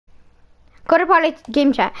Go to party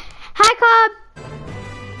game chat. Hi, Cobb.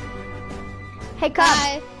 Hey, Cobb.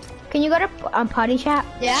 Hi. Can you go to party chat?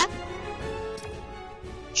 Yeah?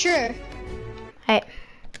 Sure. Hey.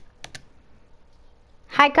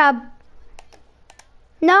 Hi, Cobb.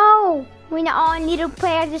 No, we all need to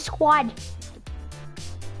play as a squad.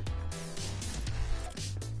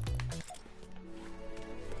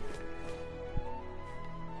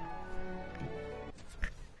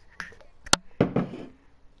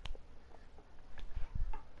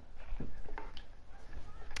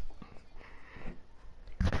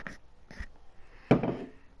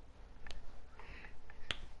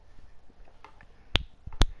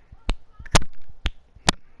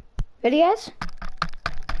 Ready, guys?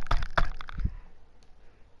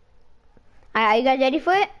 Are you guys ready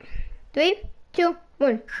for it? 3, 2,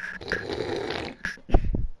 1.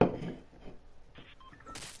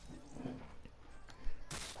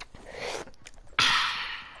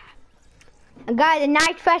 Guys, a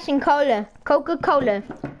nice fashion cola. Coca-Cola.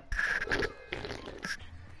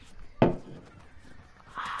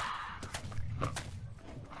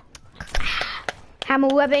 I'm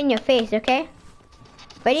gonna rub it in your face, okay?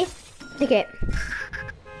 Ready? Look it.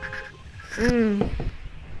 Mmm.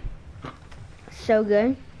 So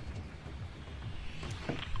good.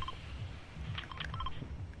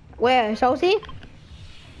 Where? Salty?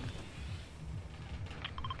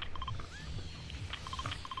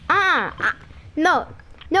 No.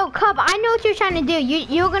 No, Cub, I know what you're trying to do.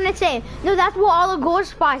 You're gonna say, no, that's where all the gold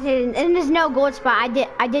spots is, and there's no gold spot.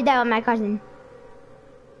 I did that with my cousin.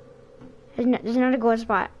 There's not a gold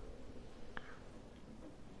spot.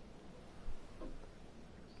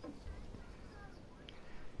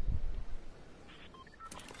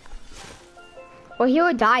 Well, he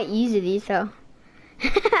would die easily, so.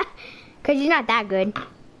 Cause he's not that good.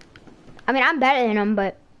 I mean, I'm better than him,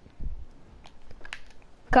 but.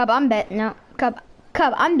 Cub, I'm better. No, Cub,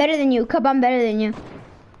 I'm better than you. Cub, I'm better than you.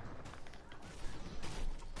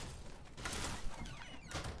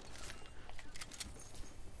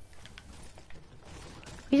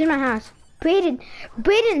 He's in my house.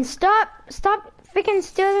 Brayden, stop freaking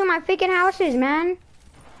stealing my freaking houses, man.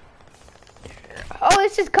 Oh,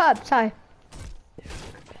 it's just Cub. Sorry.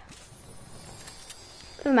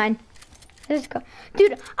 Never mind. This is Cub.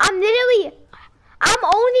 Dude, I'm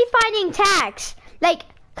only fighting tax. Like,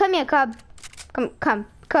 come here, Cub. Come, Cub.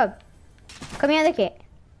 Come here, look it.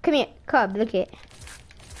 Come here, Cub, look it.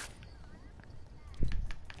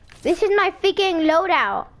 This is my freaking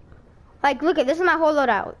loadout. Like, look it, this is my whole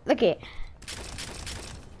loadout. Look it.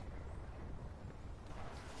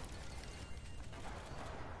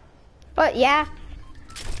 But yeah.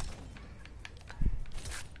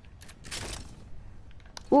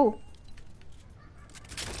 Ooh.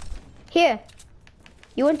 Here.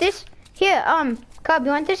 You want this? Here, Cub,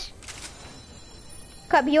 you want this?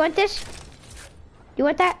 Cub, you want this? You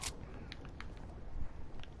want that?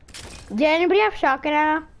 Did anybody have shotgun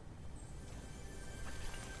ammo?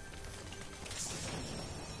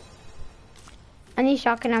 I need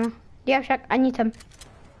shotgun ammo. Do you have shotgun? I need some.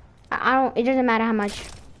 I don't, it doesn't matter how much.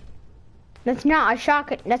 That's not a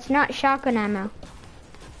shotgun, that's not shotgun ammo.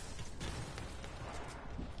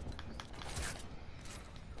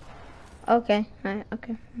 Okay, alright,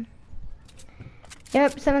 okay.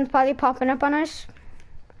 Yep, someone's probably popping up on us.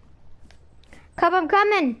 Cub, I'm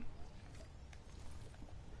coming.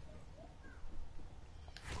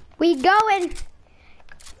 We going.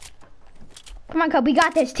 Come on, Cub, we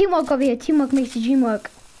got this. Teamwork over here. Teamwork makes the dream work.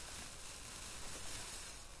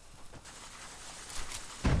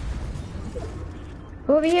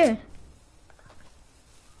 Over here.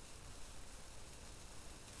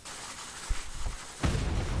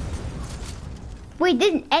 Wait,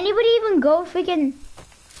 didn't anybody even go freaking...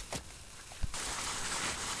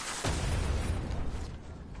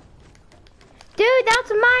 Dude,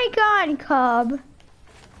 that's my gun, Cub.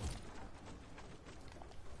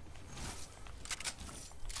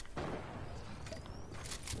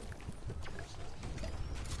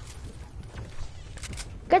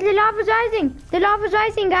 Guys, the lava's rising. The lava's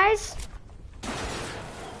rising, guys.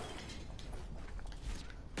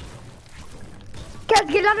 Guys,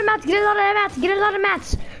 get a lot of mats, get a lot of mats, get a lot of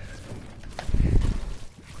mats.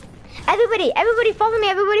 Everybody follow me,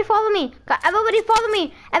 everybody follow me. Everybody follow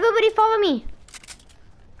me, everybody follow me.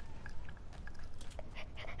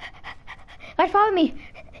 Guys, follow me.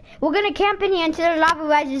 We're gonna camp in here until the lava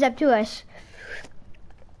rises up to us.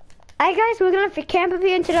 Alright guys, we're gonna camp up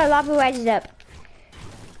here until the lava rises up.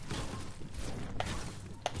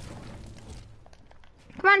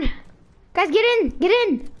 Come on. Guys, get in, get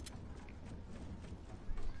in.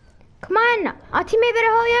 Come on, our teammate better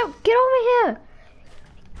hurry up. Get over here.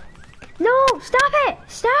 No, stop it!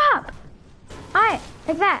 Stop! Alright,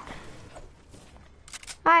 like that.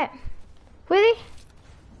 Alright. Really?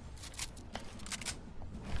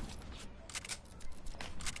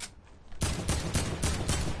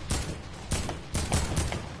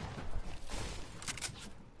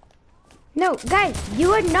 No, guys, you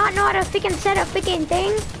would not know how to freaking set a freaking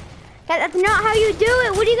thing. That's not how you do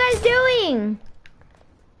it. What are you guys doing?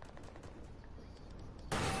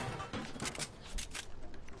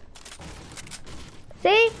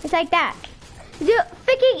 See? It's like that. You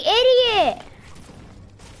freaking idiot.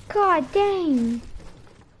 God dang.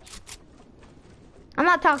 I'm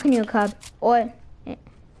not talking to you, Cub. Or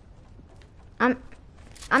I'm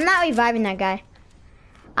not reviving that guy.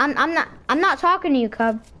 I'm not talking to you,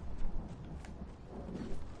 Cub.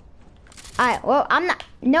 Alright, well, I'm not.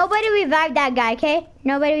 Nobody revived that guy, okay?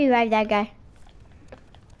 Nobody revived that guy.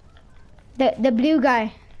 The blue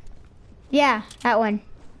guy. Yeah, that one.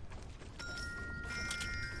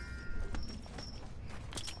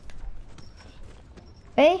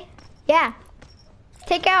 Ready? Yeah.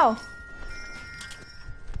 Take L.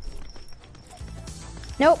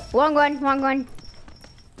 Nope, wrong one, wrong one.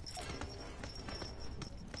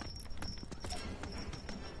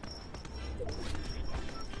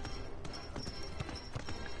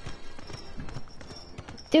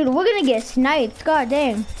 Dude, we're gonna get sniped. God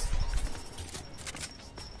damn.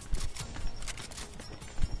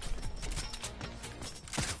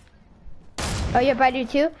 Oh, you're about to do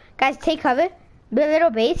too? Guys, take cover. Build a little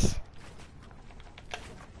base.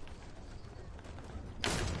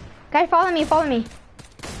 Guys, follow me, follow me.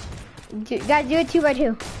 Guys, do it 2 by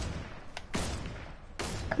 2.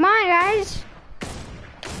 Come on, guys.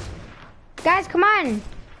 Guys, come on.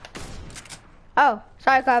 Oh,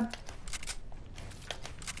 sorry, Cub.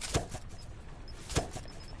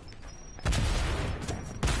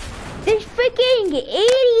 This freaking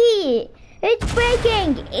idiot! This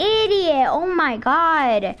freaking idiot! Oh my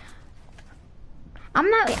god!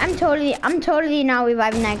 I'm totally not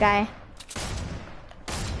reviving that guy.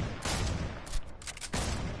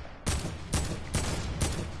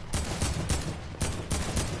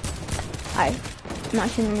 Alright, I'm not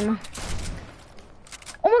shooting anymore.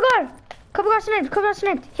 Oh my god! Cover got sniped, cover got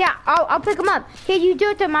sniped. Yeah, I'll pick him up. Here, you do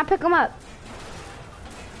it to him, I'll pick him up.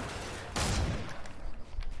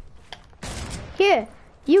 Here,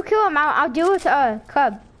 you kill him, I'll deal with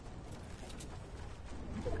Cub.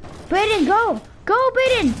 Brayden, go! Go,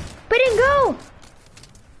 Brayden! Brayden, go!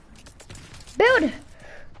 Build!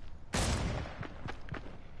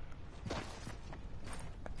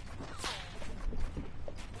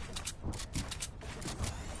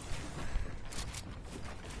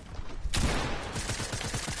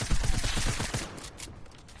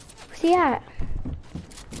 Where's he at?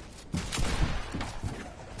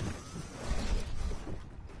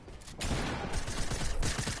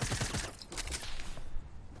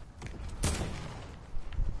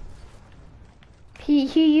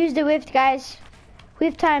 He used the rift, guys.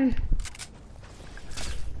 Rift time.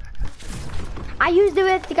 I used the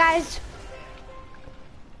rift, guys.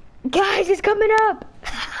 Guys, it's coming up.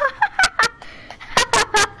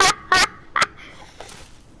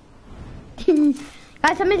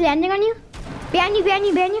 Guys, somebody's landing on you. Behind you, behind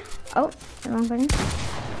you, behind you. Oh, the wrong button.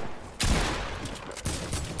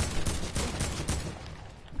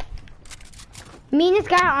 Me and this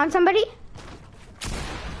guy are on somebody.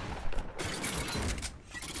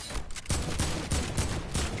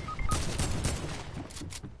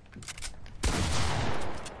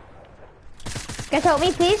 Guys, help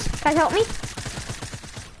me, please. Guys, help me.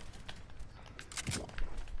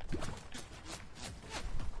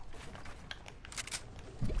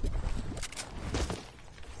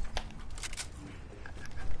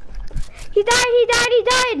 He died, he died, he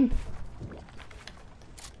died.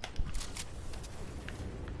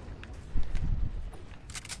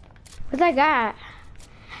 What's that guy?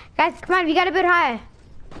 Guys, come on, we gotta build higher.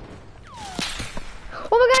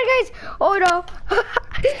 Oh my god, guys. Oh no.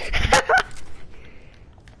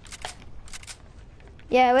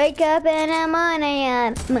 Yeah, wake up in the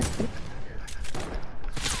morning.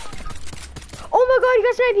 Oh my god, he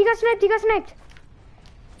got sniped, he got sniped, he got sniped.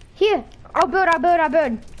 Here, I'll build.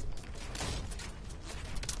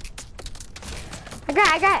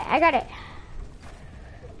 I got it.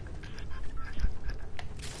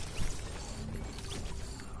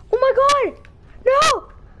 Oh my god, no.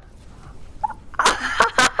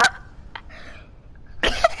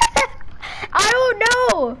 I don't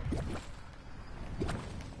know.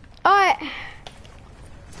 Alright.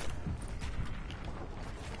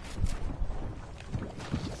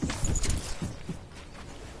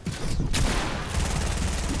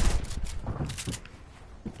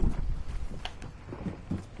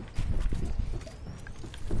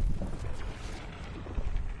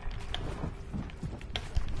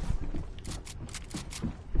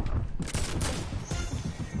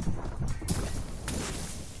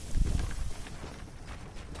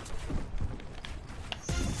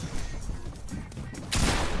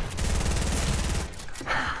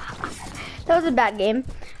 That was a bad game.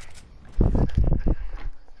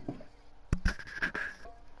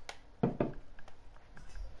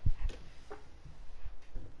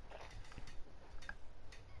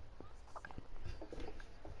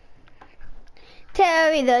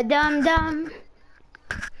 Terry the Dum Dum.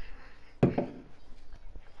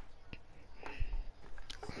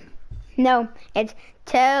 No, it's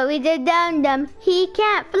Terry the Dum Dum. He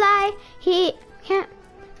can't fly. He can't.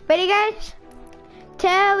 Ready, guys?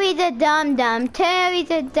 Terry the Dum Dum. Terry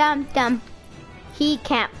the Dum Dum. He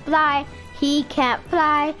can't fly. He can't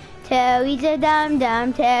fly. Terry the Dum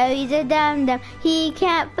Dum. Terry the Dum Dum. He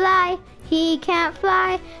can't fly. He can't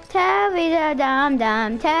fly. Terry the Dum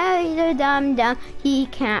Dum. Terry the Dum Dum. He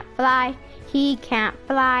can't fly. He can't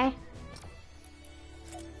fly.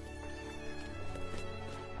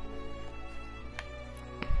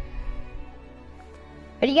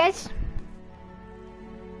 Ready, guys?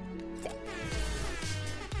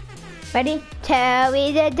 Ready?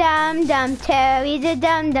 Terry the Dum Dum. Terry the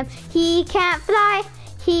Dum Dum. He can't fly.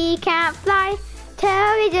 He can't fly.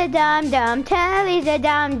 Terry the Dum Dum. Terry the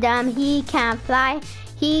Dum Dum. He can't fly.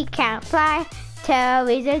 He can't fly.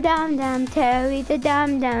 Terry the Dum Dum. Terry the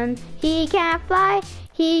Dum Dum. He can't fly.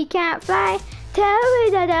 He can't fly.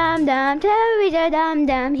 Terry the Dum Dum. Terry the Dum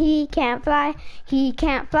Dum. He can't fly. He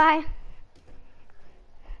can't fly.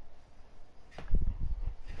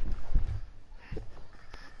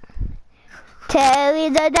 Terry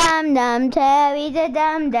the Dum Dum. Terry the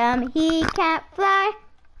Dum Dum. He can't fly.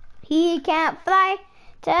 He can't fly.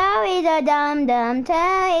 Terry the Dum Dum.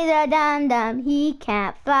 Terry the Dum Dum. He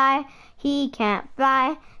can't fly. He can't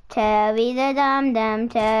fly. Terry the Dum Dum.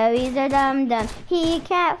 Terry the Dum Dum. He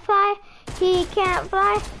can't fly. He can't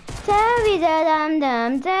fly. Terry the Dum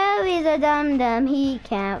Dum. Terry the Dum Dum. He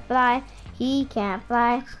can't fly. He can't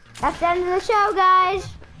fly. That's the end of the show, guys.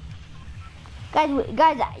 Wait,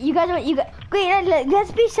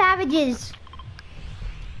 let's be savages.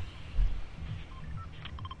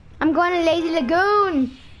 I'm going to Lazy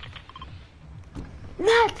Lagoon.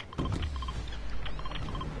 That.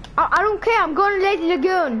 I don't care. I'm going to Lazy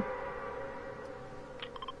Lagoon.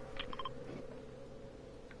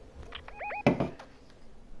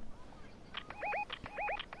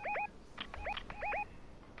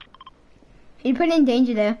 You put in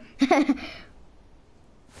danger there.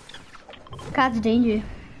 God's danger.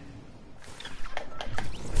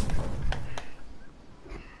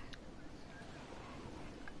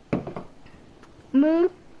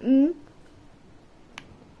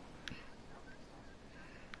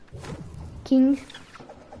 King.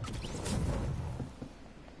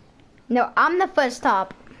 No, I'm the first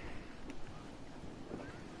stop.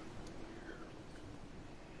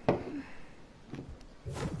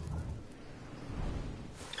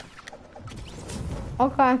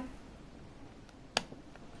 Okay.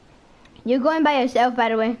 You're going by yourself, by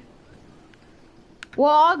the way. We're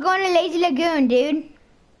all going to Lazy Lagoon, dude.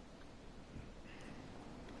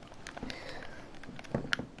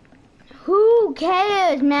 Who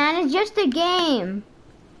cares, man? It's just a game.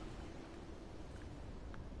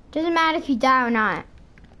 Doesn't matter if you die or not.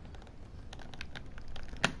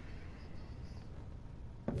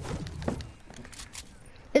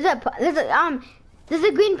 There's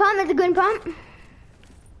a green pump. There's a green pump.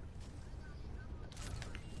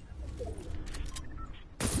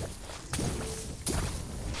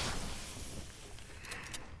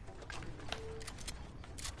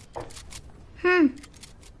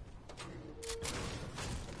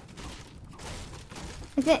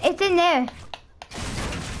 It's in there.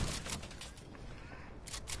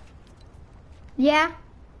 Yeah.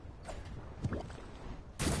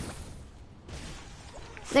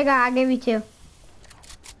 There you go, I'll give you 2.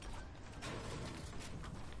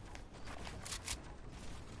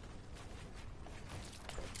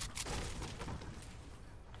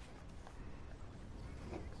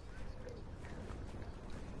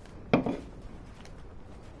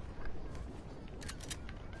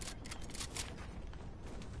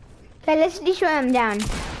 Okay, let's destroy him down.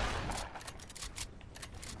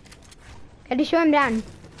 Okay, destroy him down.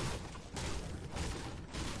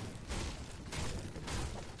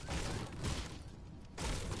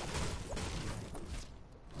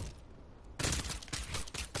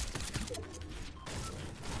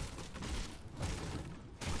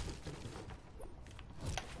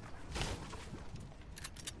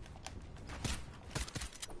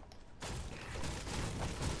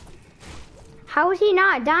 How is he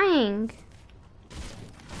not dying?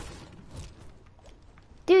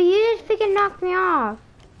 Dude, you just freaking knocked me off.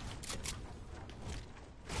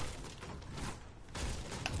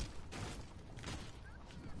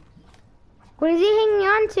 What is he hanging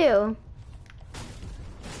on to?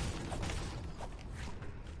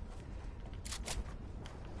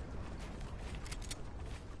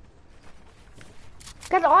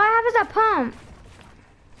 Cause all I have is a pump.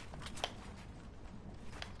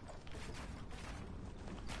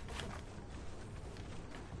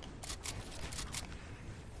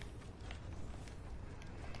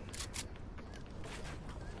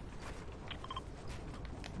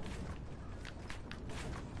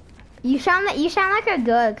 You sound like a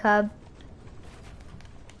good cub.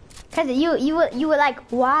 Cause you were like,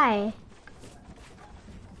 why?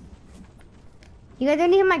 You guys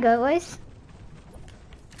don't hear my goat voice?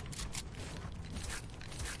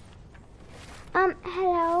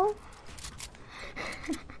 Hello?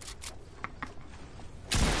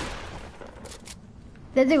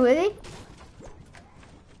 Does it really?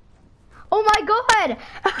 Oh my god!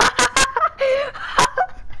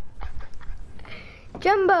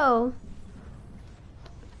 Jumbo!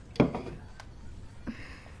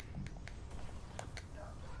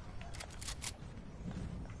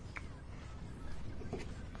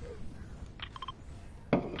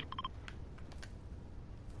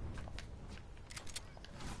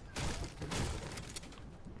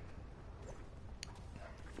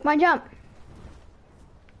 Come on, jump.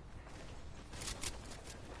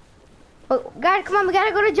 Oh, guys, come on, we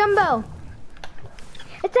gotta go to Jumbo.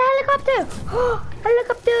 It's a helicopter.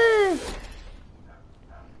 Helicopter.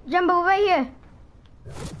 Jumbo, right here.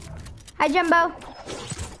 Hi, Jumbo.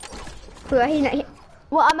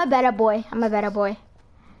 Well, I'm a better boy. I'm a better boy.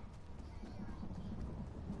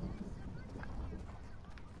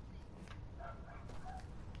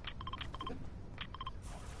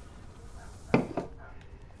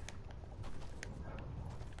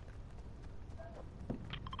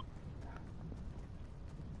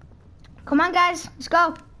 Come on, guys, let's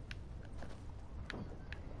go.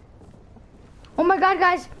 Oh my god,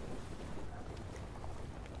 guys.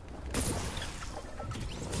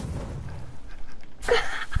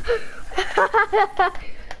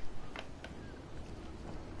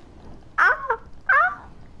 Ow, ow.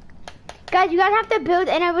 Guys, you guys have to build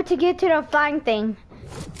in order to get to the flying thing.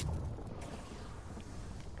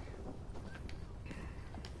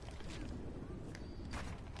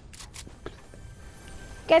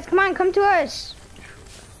 Guys, come on, come to us.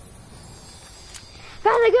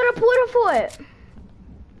 Guys, I got a porta fort.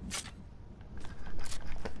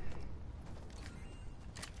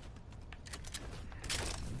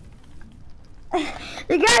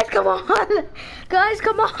 You guys, come on. Guys,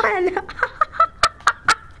 come on.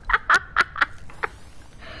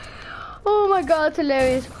 Oh my god, it's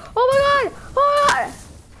hilarious. Oh my god. Oh my god.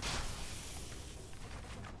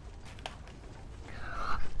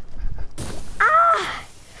 Ah!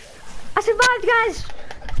 I survived, guys.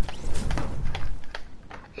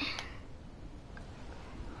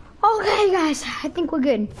 Okay, guys, I think we're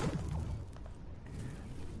good.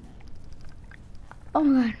 Oh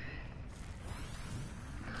my god.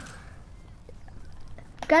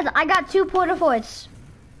 Guys, I got 2 porta forts.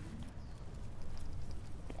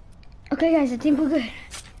 Okay, guys, I think we're good.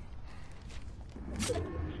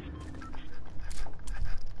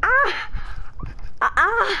 Ah! Ah!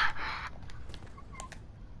 Ah!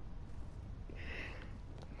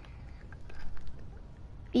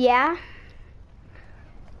 Yeah.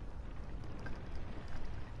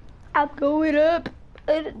 I'm going up.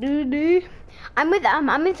 I'm with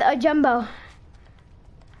a Jumbo.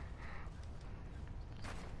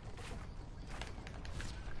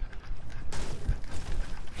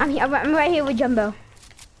 I'm right here with Jumbo.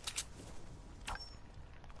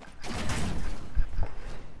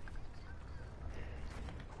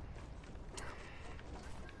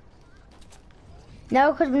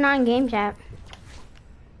 No, because we're not in game chat.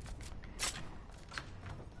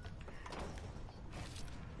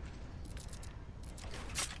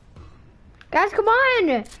 Guys, come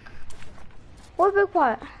on! What big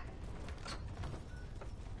pot?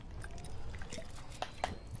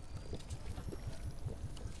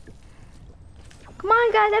 Come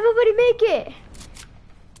on, guys, everybody make it!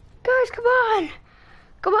 Guys, come on!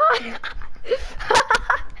 Come on!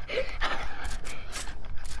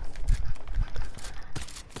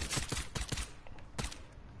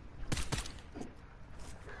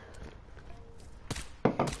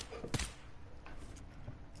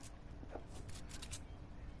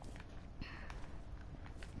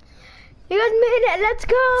 You guys made it, let's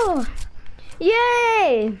go!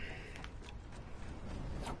 Yay!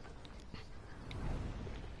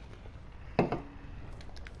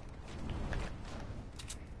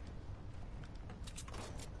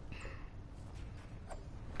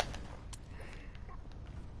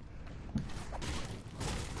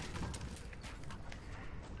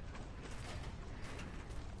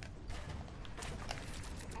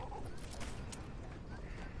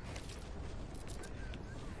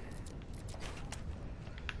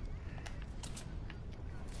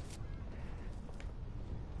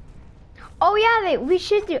 Oh yeah, we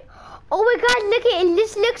should do. Oh my God, look at it.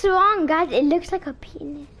 This looks wrong, guys. It looks like a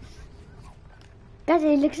penis. Guys,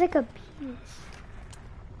 it looks like a penis.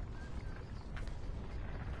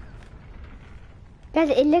 Guys,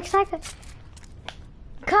 it looks like a...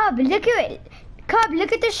 Cub, look at it. Cub,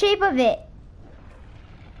 look at the shape of it.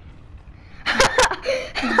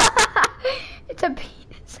 It's a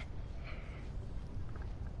penis.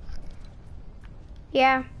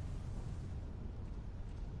 Yeah.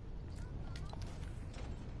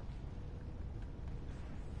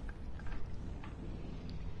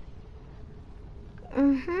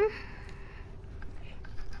 Mm-hmm.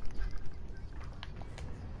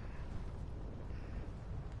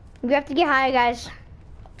 We have to get higher, guys.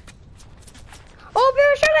 Oh,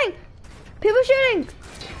 people shooting! People shooting!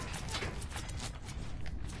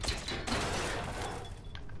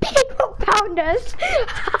 People found us!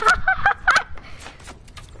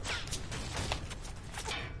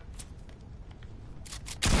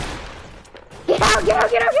 Get out, get out,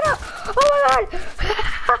 get out, get out! Oh my God!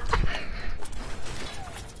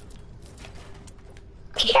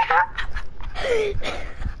 Yeah.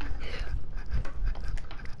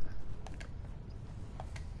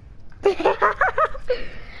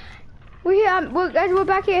 We're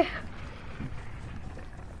back here.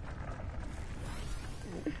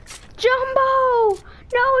 Jumbo!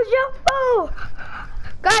 No, Jumbo!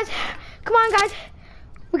 Guys, come on, guys.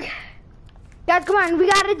 Guys, come on. We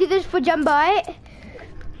gotta do this for Jumbo, right?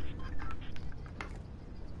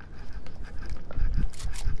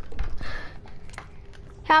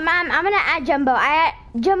 I'm gonna add Jumbo.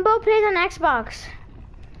 Jumbo plays on Xbox.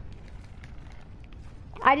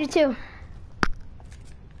 I do too.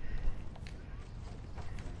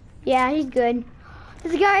 Yeah, he's good.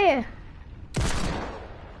 There's a guy here.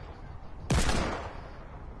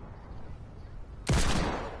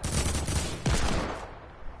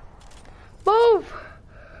 Move!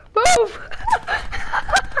 Move!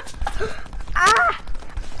 Ah!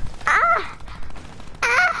 Ah!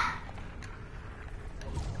 Ah!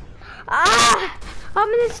 Ah! I'm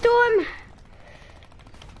in a storm.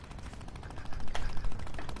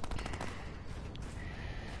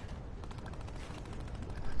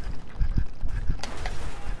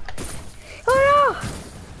 Oh no!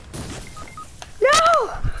 No!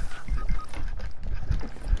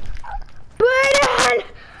 Brayden!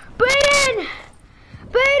 Brayden!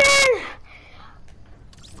 Brayden!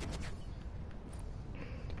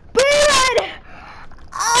 Brayden!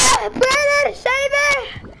 Ah! Brayden! Save me!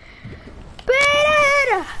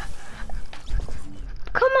 Brayden!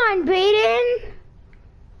 Come on, Brayden!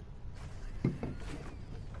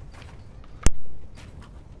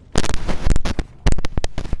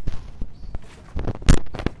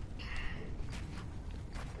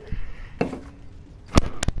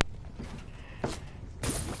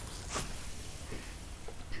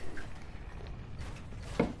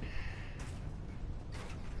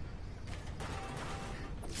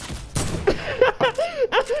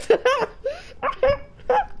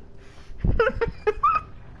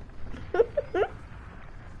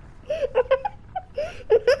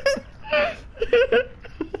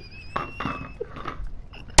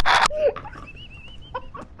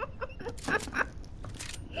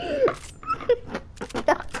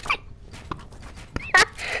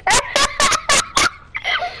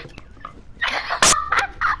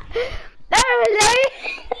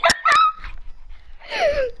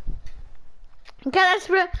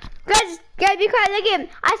 Guys, be quiet. Look at him.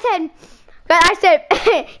 I said,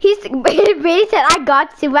 Brady said, I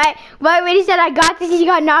got this. Right? Brady said, I got this. He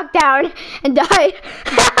got knocked down and died.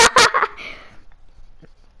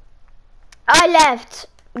 I left.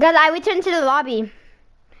 Guys, I returned to the lobby.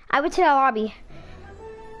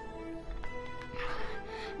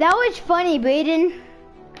 That was funny, Brayden.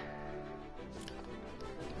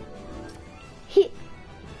 He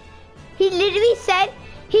literally said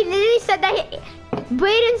that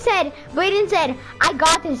Brayden said, I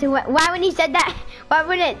got this. And why when he said that, why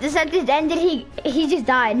when the sentence ended, he just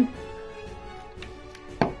died.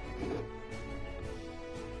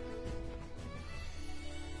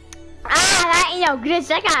 Ah,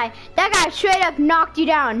 that guy straight up knocked you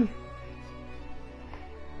down.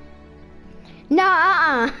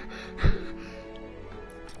 No,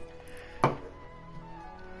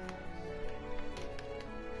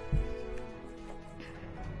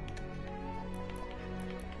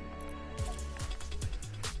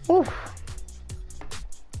 Oof.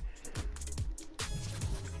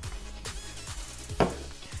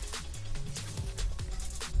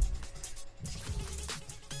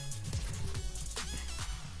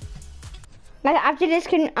 Guys, after this,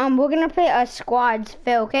 we're gonna play a squads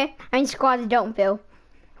fail, okay? I mean squads don't fail.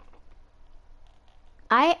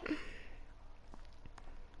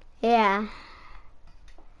 Yeah.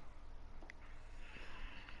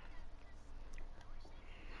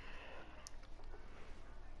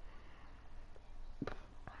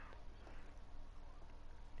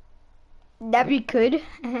 That'd be good.